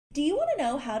Do you want to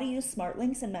know how to use Smart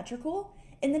Links in Metricool?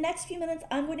 In the next few minutes,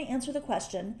 I'm going to answer the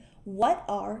question, what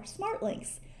are Smart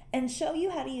Links? And show you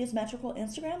how to use Metricool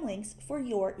Instagram links for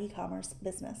your e-commerce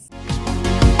business.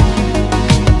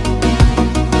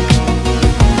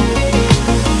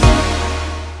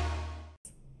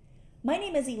 My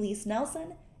name is Elise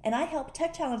Nelson, and I help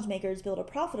tech challenge makers build a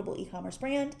profitable e-commerce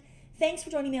brand. Thanks for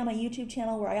joining me on my YouTube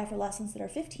channel where I offer lessons that are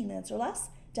 15 minutes or less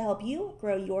to help you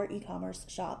grow your e-commerce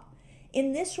shop.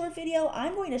 In this short video,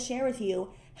 I'm going to share with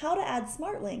you how to add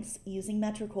smart links using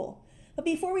Metricool. But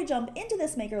before we jump into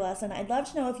this maker lesson, I'd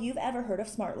love to know if you've ever heard of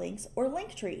smart links or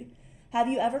Linktree. Have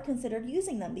you ever considered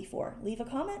using them before? Leave a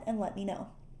comment and let me know.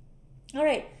 All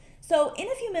right, so in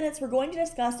a few minutes, we're going to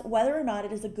discuss whether or not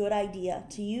it is a good idea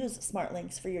to use smart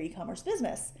links for your e-commerce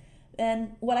business.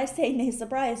 And what I say may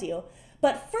surprise you.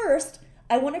 But first,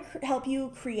 I want to help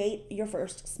you create your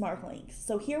first smart link.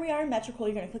 So here we are in Metricool.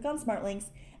 You're going to click on smart links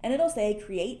and it'll say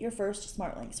create your first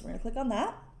smart link. So we're going to click on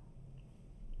that.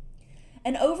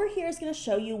 And over here is going to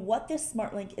show you what this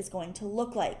smart link is going to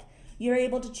look like. You're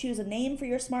able to choose a name for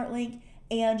your smart link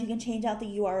and you can change out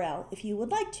the URL if you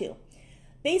would like to.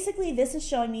 Basically, this is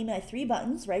showing me my 3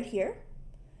 buttons right here,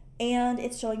 and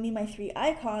it's showing me my 3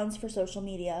 icons for social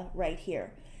media right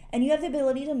here. And you have the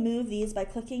ability to move these by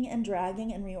clicking and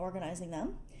dragging and reorganizing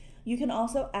them. You can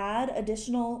also add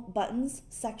additional buttons,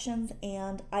 sections,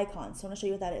 and icons. So I'm going to show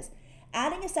you what that is.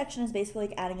 Adding a section is basically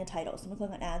like adding a title. So I'm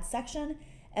going to click on Add Section,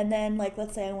 and then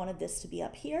let's say I wanted this to be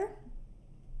up here.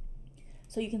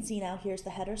 So you can see now here's the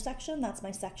header section. That's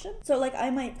my section. So I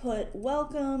might put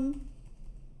welcome.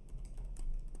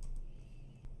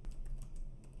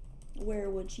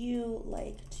 Where would you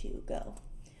like to go?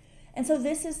 And so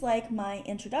this is like my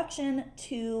introduction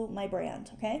to my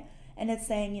brand, okay? And it's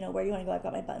saying, where do you want to go? I've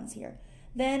got my buttons here.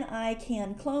 Then I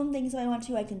can clone things if I want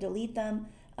to. I can delete them.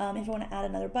 If I want to add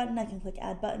another button, I can click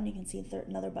Add Button. You can see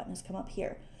another button has come up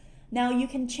here. Now you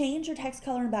can change your text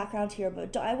color and background here,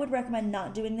 but I would recommend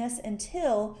not doing this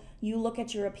until you look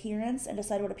at your appearance and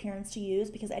decide what appearance to use,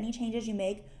 because any changes you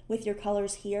make with your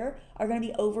colors here are going to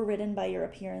be overridden by your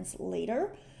appearance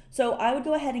later. So I would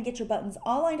go ahead and get your buttons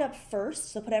all lined up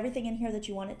first. So put everything in here that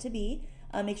you want it to be.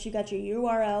 Make sure you got your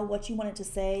URL, what you want it to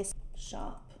say.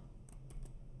 Shop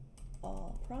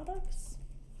all products.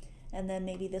 And then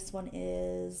maybe this one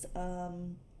is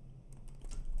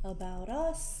about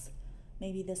us.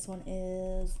 Maybe this one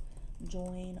is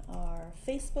join our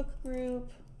Facebook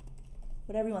group.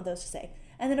 Whatever you want those to say.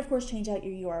 And then of course change out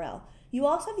your URL. You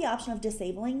also have the option of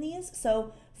disabling these.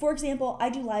 So for example, I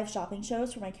do live shopping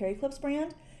shows for my Carry Clips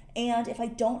brand. And if I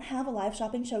don't have a live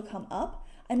shopping show come up,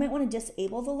 I might want to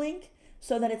disable the link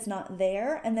so that it's not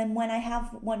there. And then when I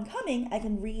have one coming, I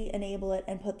can re-enable it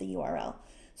and put the URL.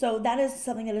 So that is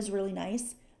something that is really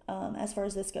nice as far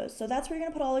as this goes. So that's where you're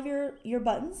going to put all of your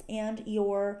buttons and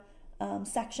your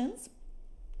sections.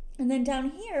 And then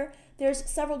down here, there's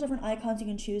several different icons you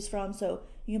can choose from. So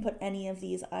you can put any of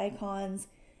these icons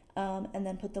and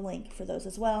then put the link for those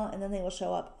as well. And then they will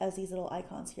show up as these little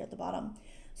icons here at the bottom.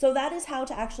 So that is how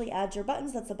to actually add your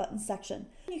buttons. That's the button section.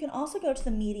 You can also go to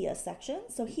the media section.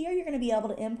 So here you're going to be able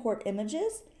to import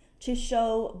images to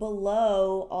show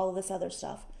below all of this other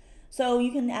stuff. So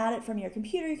you can add it from your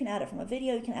computer, you can add it from a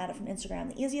video, you can add it from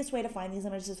Instagram. The easiest way to find these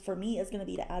images for me is going to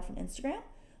be to add from Instagram.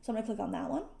 So I'm going to click on that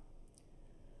one.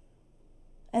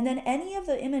 And then any of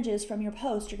the images from your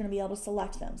post, you're going to be able to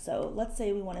select them. So let's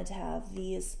say we wanted to have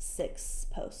these 6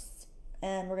 posts,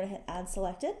 and we're going to hit Add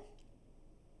Selected.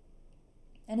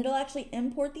 And it'll actually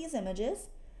import these images,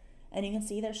 and you can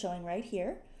see they're showing right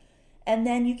here. And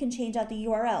then you can change out the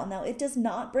URL. Now it does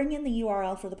not bring in the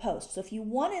URL for the post. So if you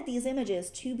wanted these images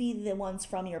to be the ones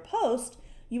from your post,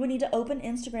 you would need to open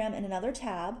Instagram in another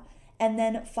tab and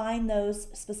then find those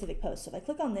specific posts. So if I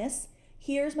click on this,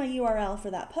 here's my URL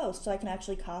for that post. So I can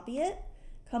actually copy it,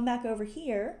 come back over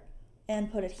here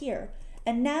and put it here.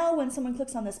 And now when someone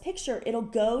clicks on this picture, it'll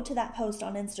go to that post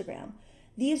on Instagram.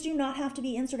 These do not have to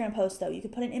be Instagram posts though. You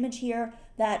could put an image here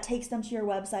that takes them to your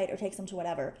website or takes them to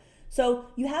whatever. So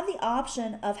you have the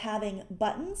option of having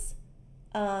buttons,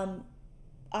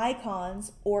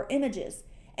 icons, or images.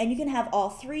 And you can have all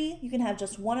 3, you can have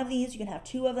just one of these, you can have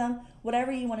 2 of them,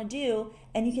 whatever you want to do,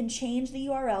 and you can change the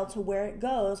URL to where it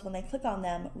goes when they click on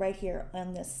them right here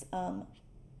on this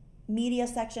media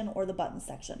section or the button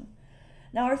section.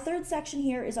 Now our third section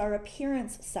here is our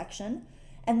appearance section.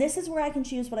 And this is where I can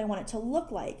choose what I want it to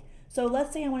look like. So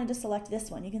let's say I wanted to select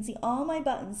this one. You can see all my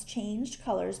buttons changed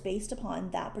colors based upon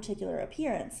that particular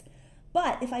appearance.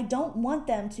 But if I don't want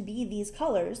them to be these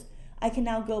colors, I can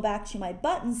now go back to my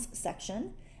buttons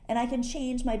section and I can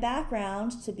change my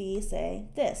background to be, say,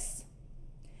 this.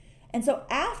 And so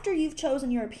after you've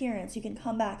chosen your appearance, you can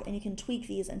come back and you can tweak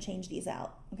these and change these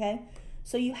out, okay?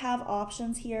 So you have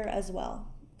options here as well,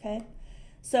 okay?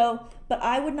 So, but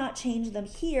I would not change them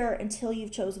here until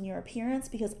you've chosen your appearance,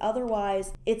 because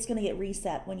otherwise it's gonna get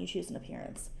reset when you choose an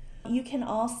appearance. You can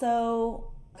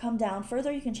also come down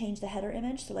further, you can change the header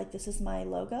image. So like this is my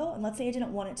logo, and let's say I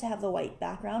didn't want it to have the white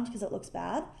background because it looks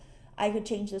bad. I could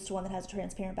change this to one that has a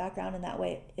transparent background, and that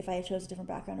way if I chose a different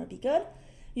background it would be good.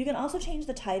 You can also change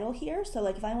the title here. So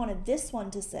like if I wanted this one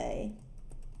to say,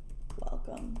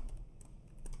 welcome.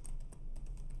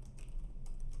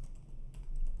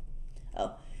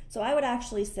 Oh, so I would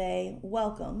actually say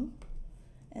welcome,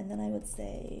 and then I would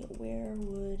say, where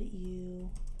would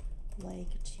you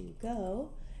like to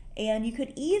go? And you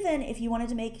could even, if you wanted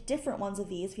to make different ones of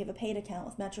these, if you have a paid account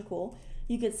with Metricool,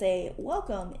 you could say,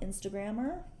 welcome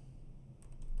Instagrammer.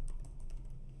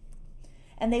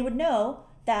 And they would know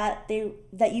that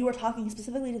you were talking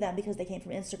specifically to them because they came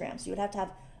from Instagram. So you would have to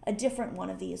have a different one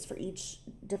of these for each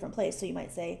different place. So you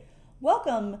might say,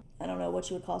 welcome, I don't know what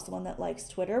you would call someone that likes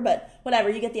Twitter, but whatever,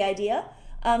 you get the idea.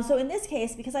 So in this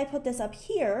case, because I put this up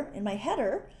here in my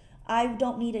header, I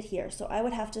don't need it here. So I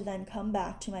would have to then come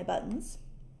back to my buttons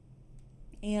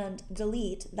and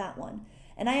delete that one.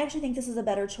 And I actually think this is a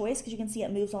better choice because you can see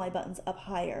it moves all my buttons up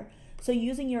higher. So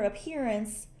using your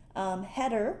appearance,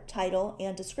 header, title,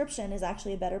 and description is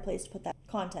actually a better place to put that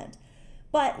content.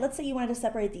 But let's say you wanted to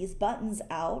separate these buttons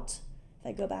out. If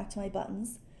I go back to my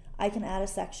buttons, I can add a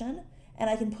section and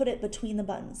I can put it between the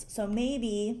buttons. So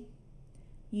maybe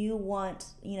you want,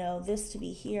 you know, this to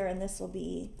be here and this will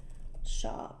be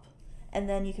shop. And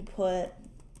then you could put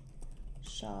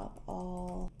shop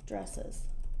all dresses.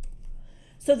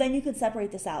 So then you could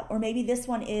separate this out. Or maybe this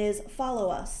one is follow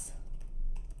us.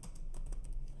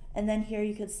 And then here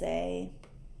you could say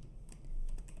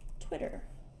Twitter,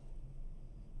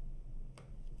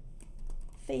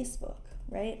 Facebook,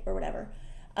 right? Or whatever.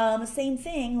 Same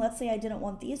thing, let's say I didn't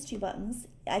want these two buttons.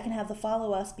 I can have the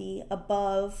follow us be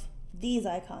above these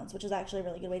icons, which is actually a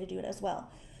really good way to do it as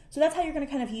well. So that's how you're going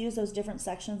to kind of use those different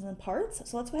sections and parts.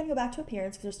 So let's go ahead and go back to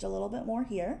appearance because there's still a little bit more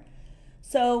here.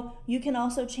 So you can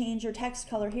also change your text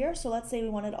color here. So let's say we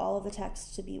wanted all of the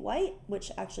text to be white,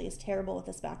 which actually is terrible with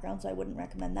this background, so I wouldn't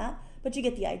recommend that, but you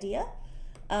get the idea.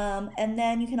 And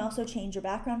then you can also change your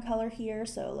background color here.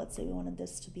 So let's say we wanted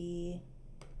this to be,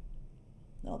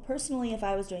 well, personally, if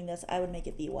I was doing this, I would make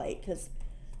it be white because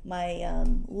my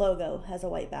logo has a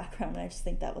white background and I just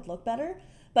think that would look better.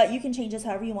 But you can change this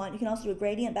however you want. You can also do a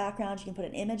gradient background. You can put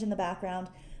an image in the background.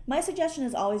 My suggestion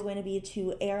is always going to be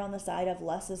to err on the side of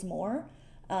less is more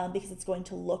because it's going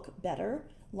to look better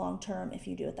long term if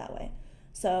you do it that way.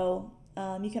 So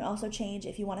you can also change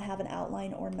if you want to have an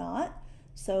outline or not.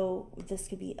 So this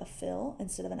could be a fill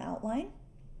instead of an outline.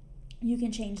 You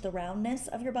can change the roundness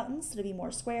of your buttons to be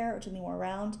more square or to be more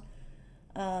round.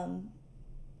 And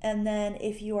then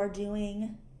if you are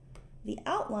doing the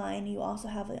outline, you also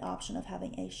have the option of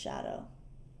having a shadow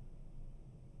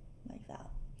like that.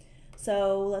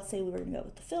 So let's say we were going to go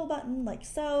with the fill button like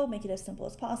so, make it as simple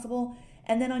as possible.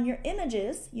 And then on your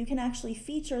images, you can actually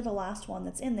feature the last one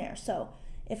that's in there. So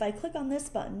if I click on this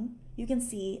button, you can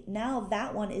see now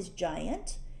that one is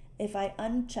giant. If I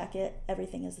uncheck it,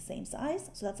 everything is the same size.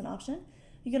 So that's an option.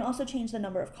 You can also change the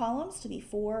number of columns to be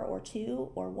 4 or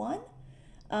 2 or 1.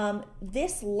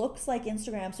 This looks like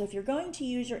Instagram. So if you're going to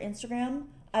use your Instagram,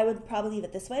 I would probably leave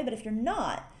it this way. But if you're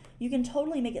not, you can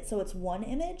totally make it so it's one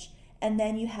image. And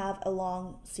then you have a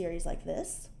long series like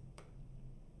this.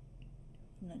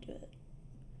 I'm going to do it.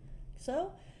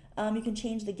 So you can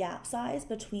change the gap size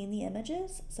between the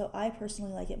images. So I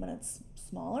personally like it when it's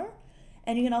smaller.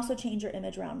 And you can also change your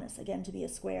image roundness, again, to be a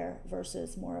square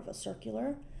versus more of a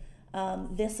circular.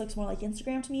 This looks more like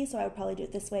Instagram to me, so I would probably do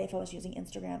it this way if I was using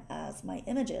Instagram as my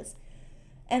images.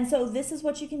 And so this is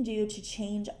what you can do to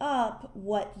change up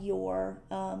what your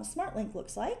Smart Link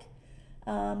looks like.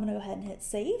 I'm going to go ahead and hit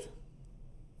save.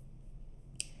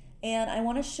 And I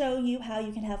want to show you how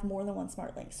you can have more than one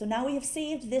Smart Link. So now we have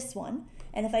saved this one,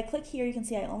 and if I click here, you can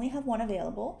see I only have one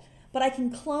available, but I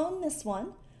can clone this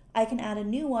one, I can add a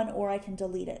new one, or I can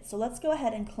delete it. So let's go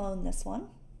ahead and clone this one,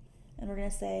 and we're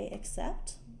going to say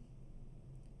accept.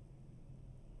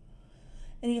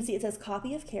 And you can see it says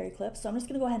copy of carry clip, so I'm just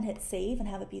going to go ahead and hit save and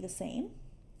have it be the same.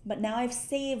 But now I've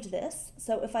saved this,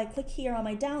 so if I click here on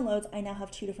my downloads, I now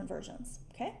have 2 different versions,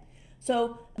 okay?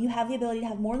 So you have the ability to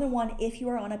have more than one if you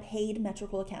are on a paid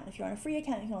Metricool account. If you're on a free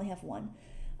account, you can only have one.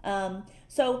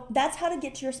 So that's how to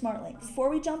get to your Smart Links.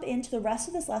 Before we jump into the rest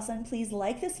of this lesson, please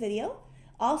like this video.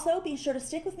 Also, be sure to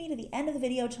stick with me to the end of the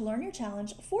video to learn your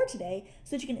challenge for today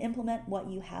so that you can implement what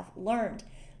you have learned.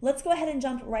 let's go ahead and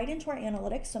jump right into our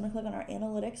analytics. So I'm going to click on our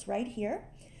analytics right here.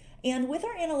 And with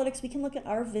our analytics, we can look at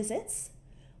our visits.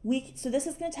 So this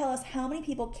is going to tell us how many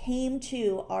people came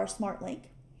to our Smart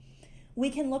Link. We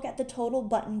can look at the total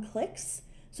button clicks.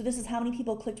 So this is how many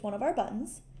people clicked one of our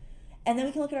buttons. And then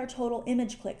we can look at our total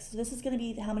image clicks. So this is going to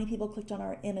be how many people clicked on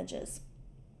our images.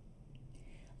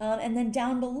 And then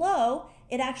down below,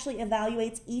 it actually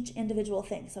evaluates each individual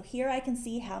thing. So here I can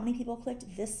see how many people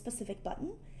clicked this specific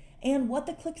button and what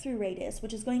the click-through rate is,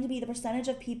 which is going to be the percentage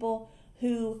of people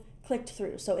who clicked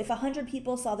through. So if 100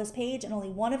 people saw this page and only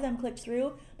one of them clicked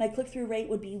through, my click-through rate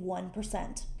would be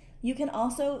 1%. You can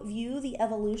also view the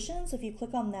evolution. So if you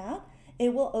click on that,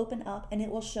 it will open up and it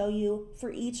will show you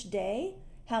for each day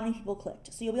how many people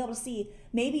clicked. So you'll be able to see,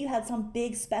 maybe you had some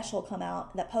big special come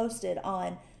out that posted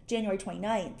on January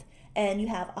 29th, and you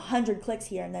have 100 clicks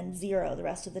here and then 0 the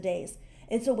rest of the days.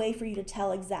 It's a way for you to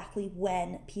tell exactly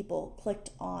when people clicked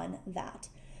on that.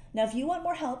 Now, if you want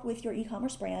more help with your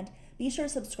e-commerce brand, be sure to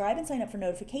subscribe and sign up for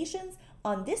notifications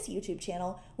on this YouTube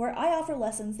channel, where I offer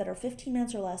lessons that are 15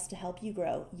 minutes or less to help you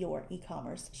grow your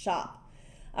e-commerce shop.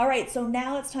 All right, so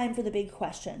now it's time for the big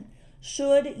question.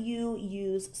 Should you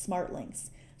use Smart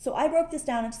Links? So I broke this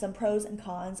down into some pros and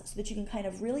cons so that you can kind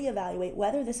of really evaluate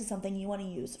whether this is something you want to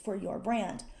use for your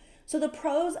brand. So the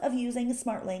pros of using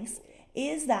Smart Links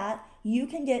is that you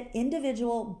can get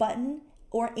individual button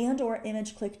or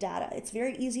image click data. It's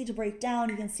very easy to break down.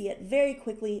 You can see it very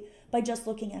quickly by just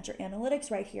looking at your analytics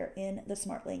right here in the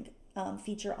Smart Link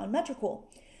feature on Metricool.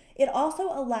 It also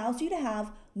allows you to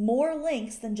have more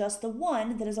links than just the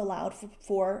one that is allowed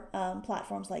for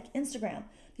platforms like Instagram.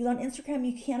 Because on Instagram,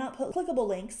 you cannot put clickable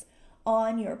links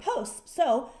on your posts.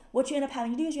 So what you end up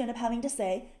having to do is you end up having to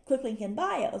say, click link in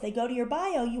bio. If they go to your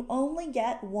bio, you only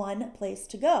get one place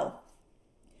to go.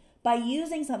 By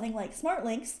using something like Smart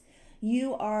Links,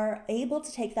 you are able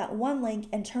to take that one link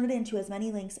and turn it into as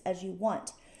many links as you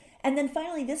want. And then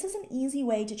finally, this is an easy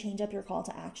way to change up your call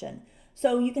to action.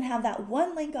 So you can have that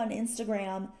one link on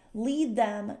Instagram lead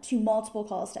them to multiple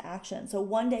calls to action. So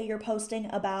one day you're posting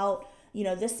about,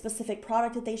 this specific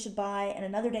product that they should buy, and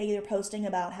another day you're posting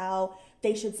about how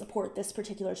they should support this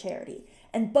particular charity.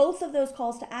 And both of those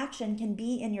calls to action can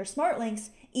be in your Smart Links,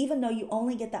 even though you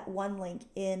only get that one link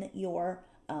in your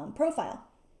profile.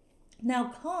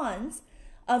 Now, cons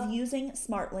of using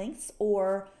Smart Links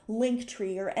or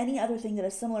Linktree or any other thing that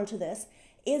is similar to this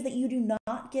is that you do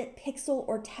not get pixel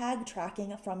or tag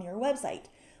tracking from your website.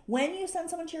 When you send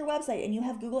someone to your website and you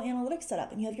have Google Analytics set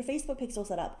up and you have your Facebook pixel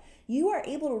set up, you are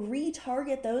able to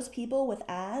retarget those people with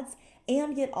ads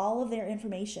and get all of their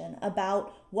information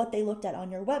about what they looked at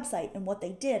on your website and what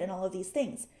they did and all of these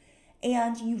things.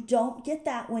 And you don't get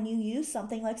that when you use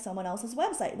something like someone else's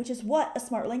website, which is what a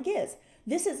Smart Link is.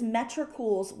 This is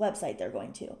Metricool's website they're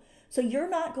going to. So you're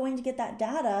not going to get that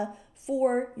data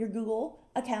for your Google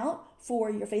account,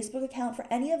 for your Facebook account, for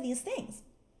any of these things.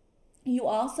 You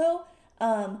also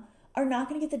are not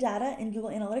going to get the data in Google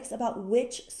Analytics about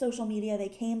which social media they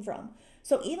came from.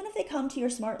 So even if they come to your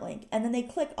Smart Link and then they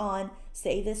click on,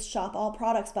 say, this Shop All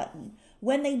Products button,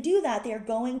 when they do that, they are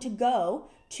going to go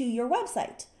to your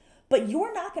website. But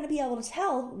you're not going to be able to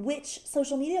tell which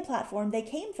social media platform they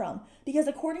came from, because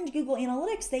according to Google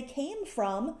Analytics, they came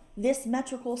from this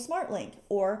Metricool Smart Link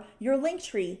or your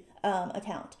Linktree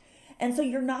account. And so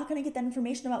you're not going to get that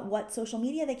information about what social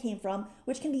media they came from,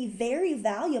 which can be very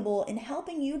valuable in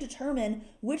helping you determine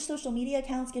which social media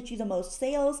accounts get you the most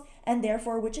sales and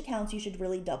therefore which accounts you should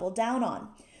really double down on.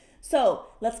 So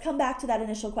let's come back to that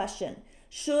initial question.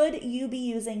 Should you be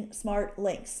using Smart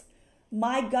Links?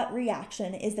 My gut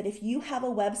reaction is that if you have a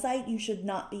website, you should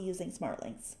not be using Smart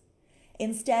Links.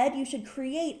 Instead, you should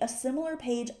create a similar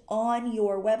page on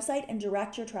your website and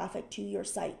direct your traffic to your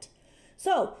site.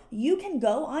 So you can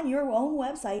go on your own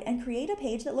website and create a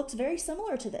page that looks very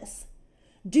similar to this.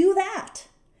 Do that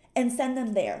and send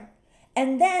them there.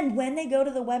 And then when they go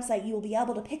to the website, you will be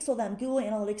able to pixel them, Google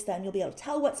Analytics them. You'll be able to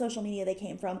tell what social media they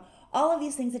came from, all of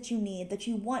these things that you need, that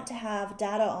you want to have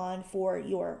data on for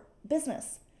your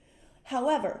business.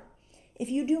 However, if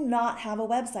you do not have a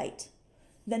website,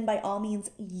 then by all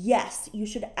means, yes, you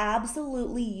should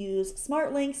absolutely use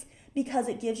Smart Links, because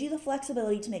it gives you the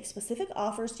flexibility to make specific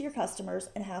offers to your customers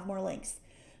and have more links.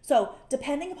 So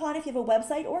depending upon if you have a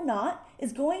website or not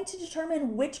is going to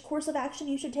determine which course of action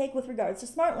you should take with regards to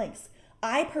Smart Links.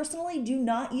 I personally do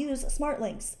not use Smart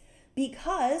Links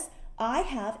because I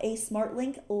have a Smart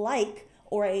Link-like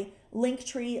or a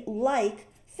Linktree-like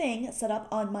thing set up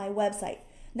on my website.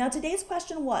 Now today's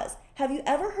question was, have you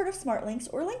ever heard of Smart Links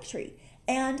or Linktree?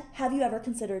 And have you ever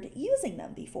considered using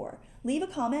them before? Leave a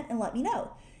comment and let me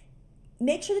know.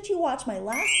 Make sure that you watch my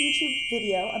last YouTube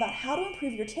video about how to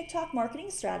improve your TikTok marketing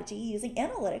strategy using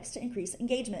analytics to increase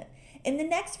engagement. In the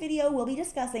next video, we'll be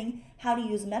discussing how to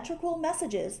use Metricool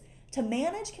messages to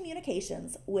manage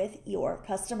communications with your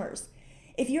customers.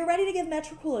 If you're ready to give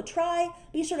Metricool a try,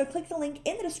 be sure to click the link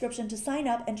in the description to sign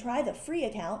up and try the free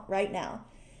account right now.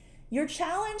 Your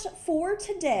challenge for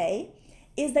today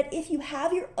is that if you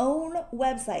have your own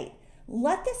website,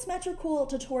 let this Metricool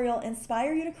tutorial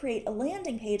inspire you to create a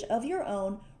landing page of your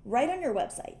own right on your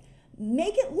website.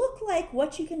 Make it look like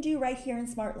what you can do right here in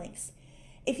Smart Links.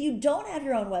 If you don't have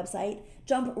your own website,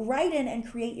 jump right in and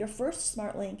create your first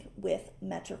Smart Link with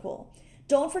Metricool.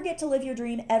 Don't forget to live your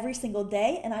dream every single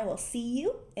day, and I will see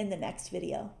you in the next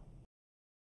video.